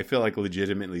 Yeah, I feel like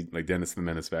legitimately like Dennis the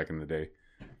Menace back in the day.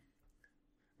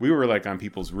 We were like on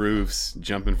people's roofs,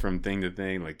 jumping from thing to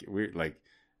thing. Like we're like,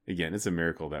 again, it's a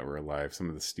miracle that we're alive. Some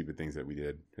of the stupid things that we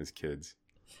did as kids.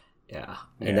 Yeah,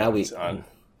 and now we're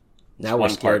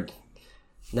scared.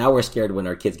 Now we're scared when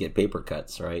our kids get paper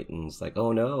cuts, right? And it's like,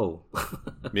 oh no.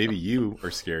 Maybe you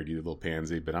are scared, you little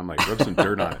pansy, but I'm like, rub some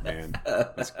dirt on it, man.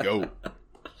 Let's go.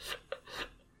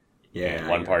 Yeah. And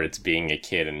one part it's being a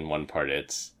kid, and one part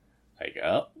it's like,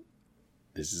 oh,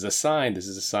 this is a sign. This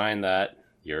is a sign that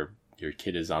your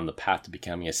kid is on the path to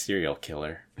becoming a serial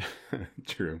killer.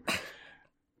 True.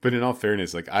 But in all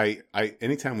fairness, like I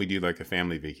anytime we do like a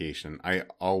family vacation, I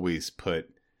always put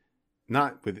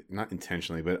not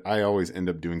intentionally, but I always end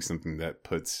up doing something that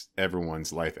puts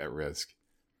everyone's life at risk.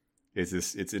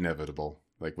 It's inevitable.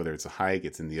 Like whether it's a hike,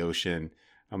 it's in the ocean.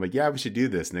 I'm like, yeah, we should do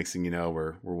this. Next thing you know,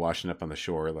 we're washing up on the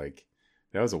shore. Like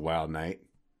that was a wild night.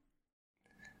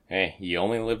 Hey, you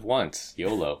only live once.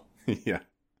 YOLO. Yeah.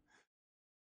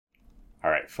 All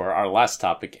right, for our last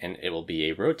topic, and it will be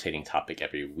a rotating topic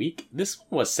every week. This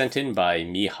one was sent in by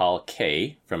Mihal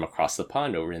K from across the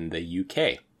pond over in the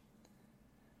UK.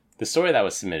 The story that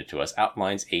was submitted to us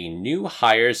outlines a new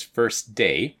hire's first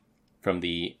day from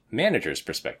the manager's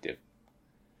perspective.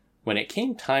 When it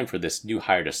came time for this new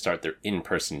hire to start their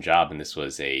in-person job, and this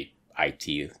was a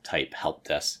IT-type help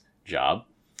desk job,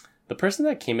 the person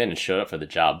that came in and showed up for the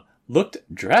job looked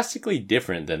drastically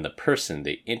different than the person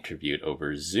they interviewed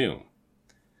over Zoom.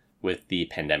 With the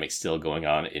pandemic still going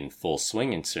on in full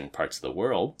swing in certain parts of the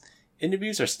world,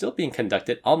 interviews are still being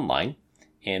conducted online,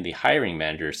 and the hiring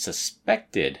manager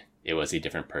suspected it was a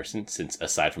different person since,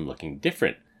 aside from looking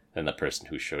different than the person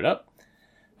who showed up,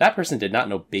 that person did not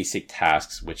know basic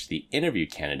tasks which the interview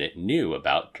candidate knew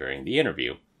about during the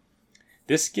interview.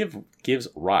 This gives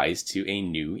rise to a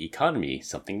new economy,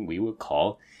 something we would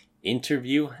call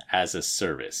interview as a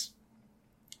service.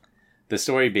 The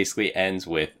story basically ends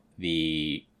with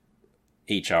the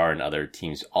HR and other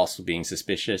teams also being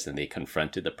suspicious, and they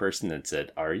confronted the person and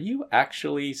said, "Are you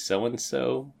actually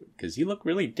so-and-so? Because you look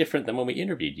really different than when we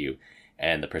interviewed you."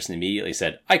 And the person immediately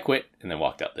said, "I quit," and then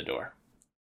walked out the door.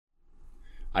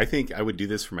 I think I would do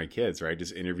this for my kids, right?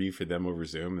 Just interview for them over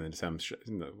Zoom and then just have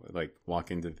them like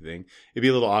walk into the thing. It'd be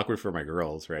a little awkward for my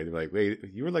girls, right? They're like, "Wait,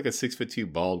 you were like a 6'2"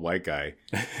 bald white guy,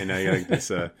 and now you're like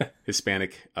this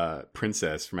Hispanic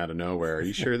princess from out of nowhere. Are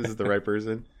you sure this is the right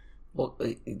person?" Well,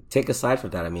 take aside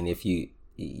from that. I mean, if you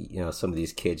some of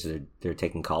these kids, they're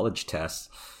taking college tests,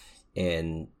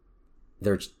 and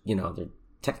they're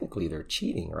technically they're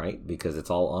cheating, right? Because it's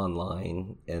all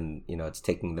online, and it's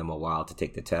taking them a while to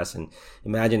take the test. And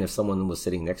imagine if someone was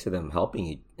sitting next to them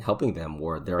helping them,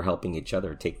 or they're helping each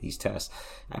other take these tests.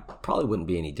 I probably wouldn't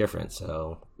be any different.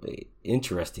 So,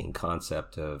 interesting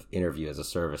concept of interview as a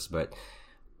service, but.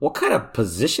 What kind of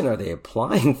position are they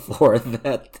applying for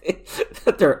that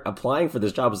they're applying for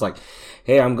this job? It's like,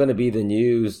 hey, I'm going to be the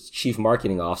new chief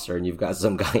marketing officer, and you've got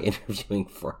some guy interviewing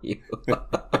for you.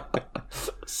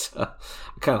 So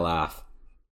I kind of laugh.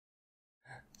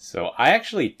 So I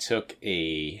actually took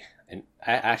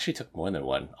more than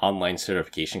one online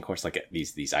certification course, like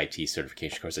these IT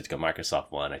certification courses. I took a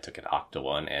Microsoft one, I took an Okta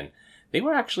one, and they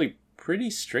were actually pretty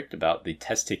strict about the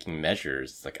test taking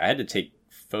measures. Like I had to take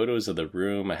photos of the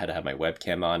room, I had to have my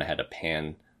webcam on, I had to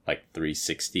pan like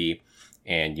 360,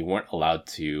 and you weren't allowed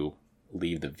to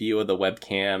leave the view of the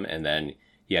webcam, and then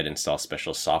you had to install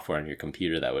special software on your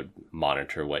computer that would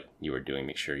monitor what you were doing,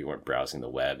 make sure you weren't browsing the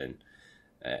web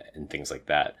and things like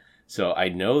that. So I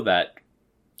know that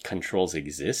controls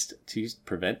exist to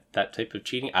prevent that type of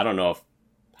cheating. I don't know if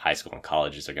high school and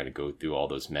colleges are going to go through all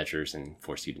those measures and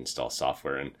force you to install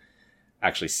software and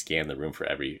actually scan the room for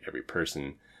every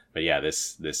person. But yeah,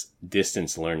 this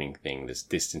distance learning thing, this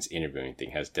distance interviewing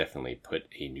thing has definitely put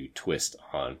a new twist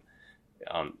on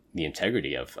the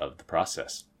integrity of the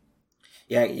process.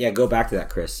 Yeah, go back to that,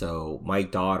 Chris. So my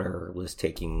daughter was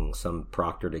taking some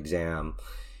proctored exam,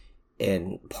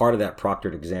 and part of that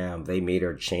proctored exam, they made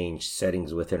her change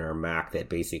settings within her Mac that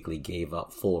basically gave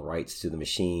up full rights to the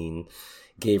machine,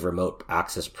 gave remote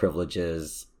access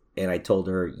privileges. And I told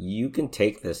her, you can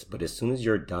take this, but as soon as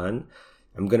you're done,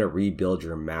 I'm going to rebuild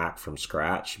your Mac from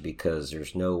scratch, because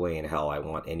there's no way in hell I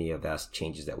want any of those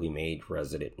changes that we made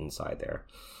resident inside there.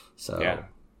 So yeah,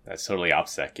 that's totally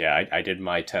OPSEC. Yeah, I did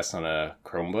my test on a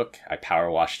Chromebook. I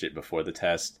power washed it before the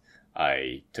test.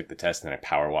 I took the test and I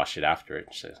power washed it after it.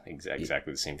 So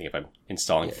exactly the same thing. If I'm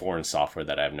installing foreign software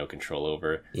that I have no control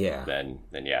over, then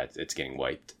yeah, it's getting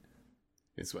wiped.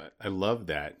 It's what I love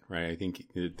that, right? I think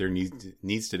there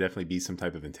needs to definitely be some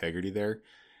type of integrity there.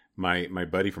 My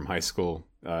buddy from high school,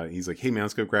 he's like, "Hey man,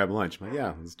 let's go grab lunch." I'm like,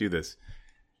 "Yeah, let's do this."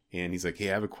 And he's like, "Hey,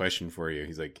 I have a question for you."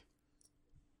 He's like,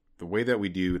 "The way that we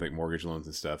do like mortgage loans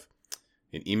and stuff,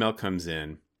 an email comes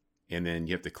in, and then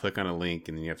you have to click on a link,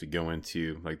 and then you have to go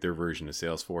into like their version of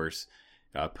Salesforce,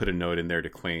 put a note in there to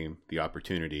claim the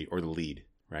opportunity or the lead,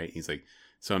 right?" He's like,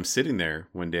 "So I'm sitting there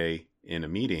one day in a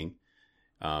meeting,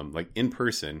 like in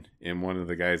person, and one of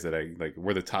the guys that I like,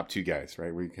 we're the top two guys,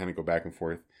 right? We kind of go back and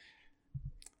forth.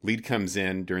 Lead comes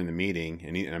in during the meeting,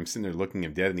 and I'm sitting there looking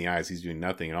him dead in the eyes. He's doing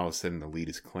nothing, and all of a sudden the lead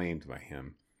is claimed by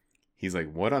him. He's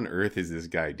like, "What on earth is this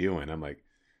guy doing?" I'm like,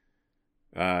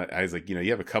 I was like,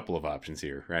 you have a couple of options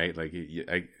here, right? Like,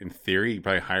 in theory, you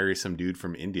probably hire some dude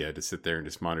from India to sit there and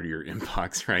just monitor your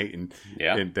inbox, right? And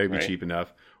that'd be cheap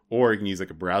enough. Or you can use like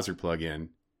a browser plugin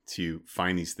to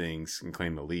find these things and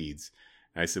claim the leads.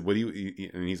 And I said, "What do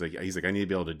you?" And he's like, "I need to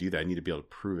be able to do that. I need to be able to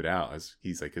prove it out."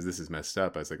 He's like, "Because this is messed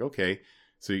up." I was like, "Okay."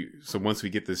 So once we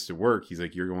get this to work, he's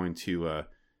like, "You're going to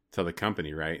tell the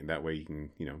company, right? And that way you can,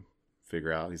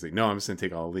 figure out." He's like, "No, I'm just going to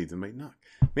take all the leads." I'm like, "No,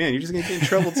 man, you're just going to get in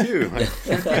trouble too. Like,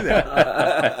 can't do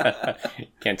that."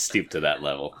 Can't stoop to that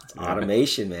level.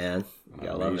 Automation, man. I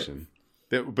love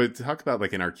it. But talk about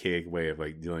like an archaic way of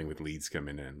like dealing with leads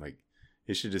coming in. Like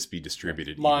it should just be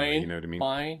distributed. Mine, evenly, you know what I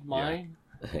mean? Mine.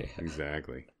 Yeah,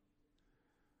 exactly.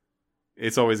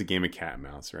 It's always a game of cat and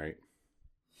mouse, right?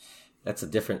 That's a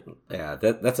different,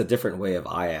 that's a different way of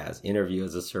IaaS, interview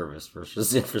as a service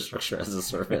versus infrastructure as a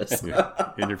service.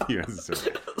 Yeah, interview as a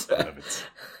service. Love it.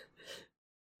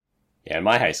 Yeah, in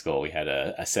my high school, we had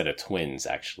a set of twins,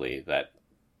 actually, that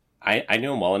I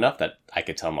knew him well enough that I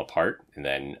could tell him apart. And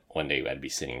then one day I'd be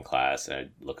sitting in class and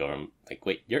I'd look over him like,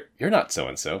 wait, you're not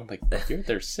so-and-so. Like, you're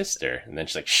their sister. And then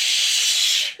she's like,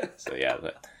 shh. So yeah,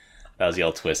 that was the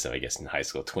old twist of, I guess, in high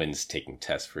school, twins taking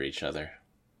tests for each other.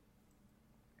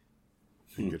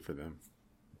 Good for them.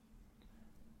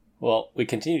 Well, we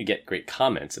continue to get great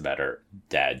comments about our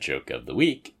dad joke of the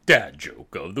week. Dad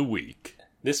joke of the week.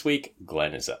 This week,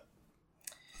 Glenn is up.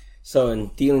 So in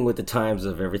dealing with the times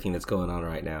of everything that's going on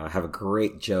right now, I have a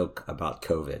great joke about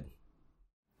COVID.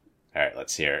 All right,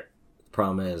 let's hear it. The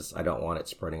problem is I don't want it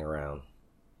spreading around.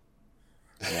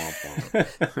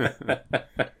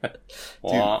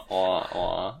 Wah, wah,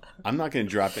 wah. I'm not going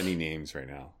to drop any names right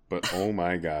now, but oh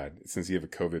my God, since you have a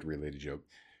COVID related joke,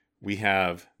 we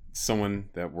have someone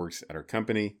that works at our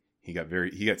company. He got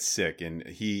sick, and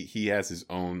he has his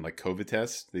own like COVID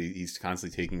test that he's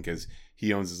constantly taking because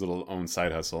he owns his little own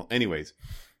side hustle. Anyways,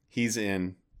 he lives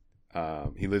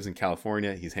in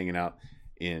California. He's hanging out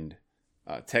in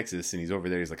Texas, and he's over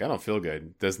there. He's like, I don't feel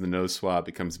good. Does the nose swab.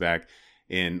 It comes back,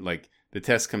 and like the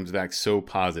test comes back so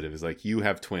positive. It's like, you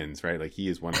have twins, right? Like, he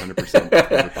is 100%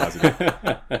 COVID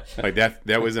positive. Like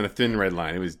that wasn't a thin red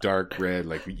line. It was dark red.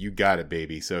 Like, you got it,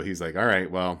 baby. So he's like, all right,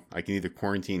 well, I can either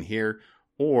quarantine here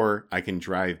or I can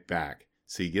drive back.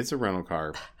 So he gets a rental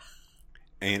car,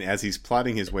 and as he's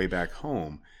plotting his way back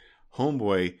home,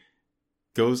 homeboy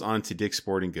goes on to Dick's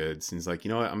Sporting Goods and he's like,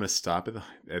 you know what? I'm going to stop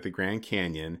at the Grand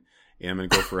Canyon and I'm going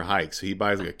to go for a hike. So he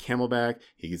buys like a Camelback.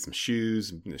 He gets some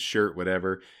shoes, a shirt,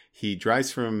 whatever. He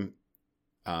drives from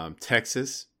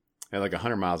Texas at like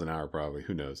 100 miles an hour, probably.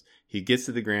 Who knows? He gets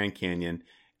to the Grand Canyon.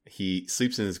 He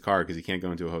sleeps in his car because he can't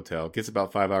go into a hotel. Gets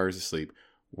about 5 hours of sleep.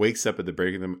 Wakes up at the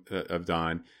break of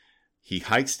dawn. He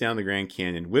hikes down the Grand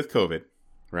Canyon with COVID,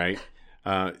 right?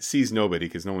 Sees nobody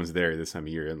because no one's there this time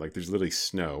of year. And like, there's literally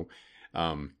snow.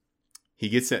 He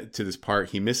gets to this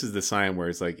part. He misses the sign where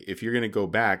it's like, if you're going to go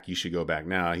back, you should go back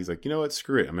now. He's like, you know what?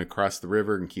 Screw it. I'm going to cross the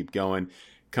river and keep going.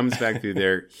 Comes back through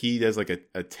there. He does like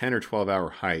a 10 or 12 hour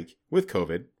hike with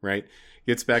COVID, right?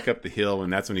 Gets back up the hill.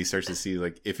 And that's when he starts to see,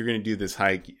 like, if you're going to do this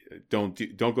hike, don't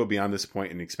go beyond this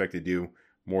point and expect to do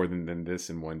more than this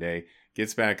in one day.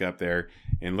 Gets back up there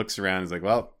and looks around. Is like,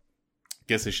 well,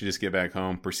 guess I should just get back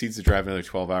home. Proceeds to drive another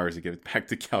 12 hours to get back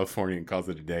to California and calls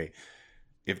it a day.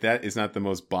 If that is not the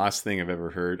most boss thing I've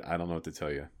ever heard, I don't know what to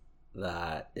tell you.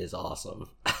 That is awesome.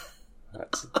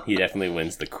 He definitely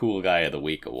wins the Cool Guy of the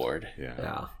Week award.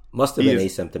 Yeah. Must have been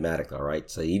asymptomatic though, right?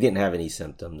 So you didn't have any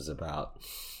symptoms about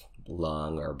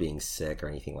lung or being sick or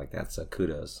anything like that. So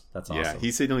kudos. That's awesome. Yeah,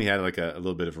 he said he only had like a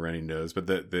little bit of a runny nose. But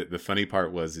the funny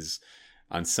part is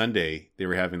on Sunday, they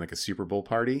were having like a Super Bowl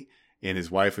party. And his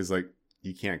wife was like,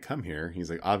 you can't come here.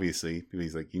 He's like, obviously.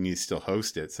 He's like, you need to still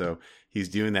host it. So he's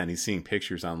doing that, and he's seeing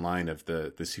pictures online of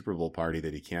the Super Bowl party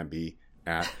that he can't be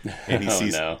at. And he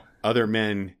sees other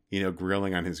men,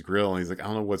 grilling on his grill. And he's like, I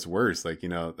don't know what's worse. Like,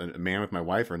 a man with my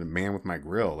wife or a man with my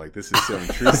grill. Like, this is so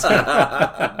intrusive.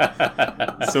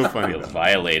 So funny. Feels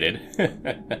violated.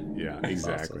 Yeah,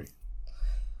 exactly. Awesome.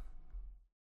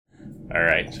 All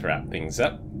right, to wrap things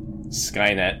up.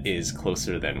 Skynet is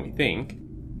closer than we think.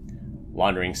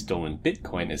 Laundering stolen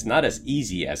Bitcoin is not as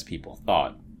easy as people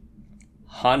thought.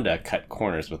 Honda cut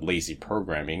corners with lazy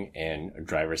programming, and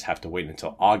drivers have to wait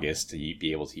until August to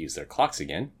be able to use their clocks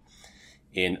again.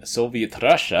 In Soviet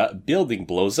Russia, building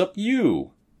blows up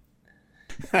you.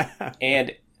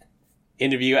 And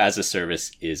interview as a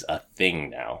service is a thing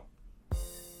now.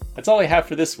 That's all I have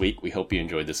for this week. We hope you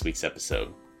enjoyed this week's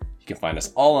episode. You can find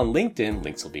us all on LinkedIn.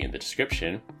 Links will be in the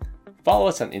description. Follow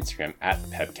us on Instagram at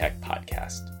PevCAC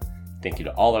Podcast. Thank you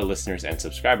to all our listeners and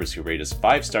subscribers who rate us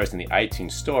 5 stars in the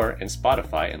iTunes Store and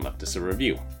Spotify and left us a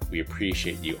review. We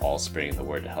appreciate you all spreading the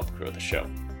word to help grow the show.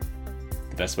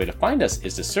 The best way to find us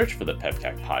is to search for the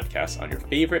PevCAC Podcast on your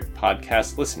favorite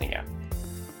podcast listening app.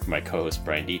 For my co-hosts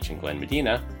Brian Deitch and Glenn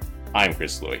Medina, I'm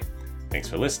Chris Loy. Thanks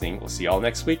for listening. We'll see you all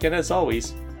next week, and as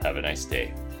always, have a nice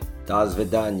day. Das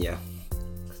Vidanya.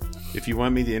 If you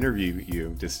want me to interview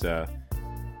you, just $500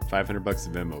 of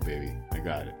Venmo, baby. I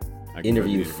got it.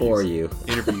 Interview for you.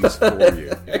 Interviews for you.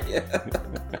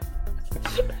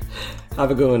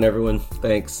 Have a good one, everyone.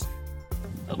 Thanks.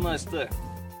 Have a nice day.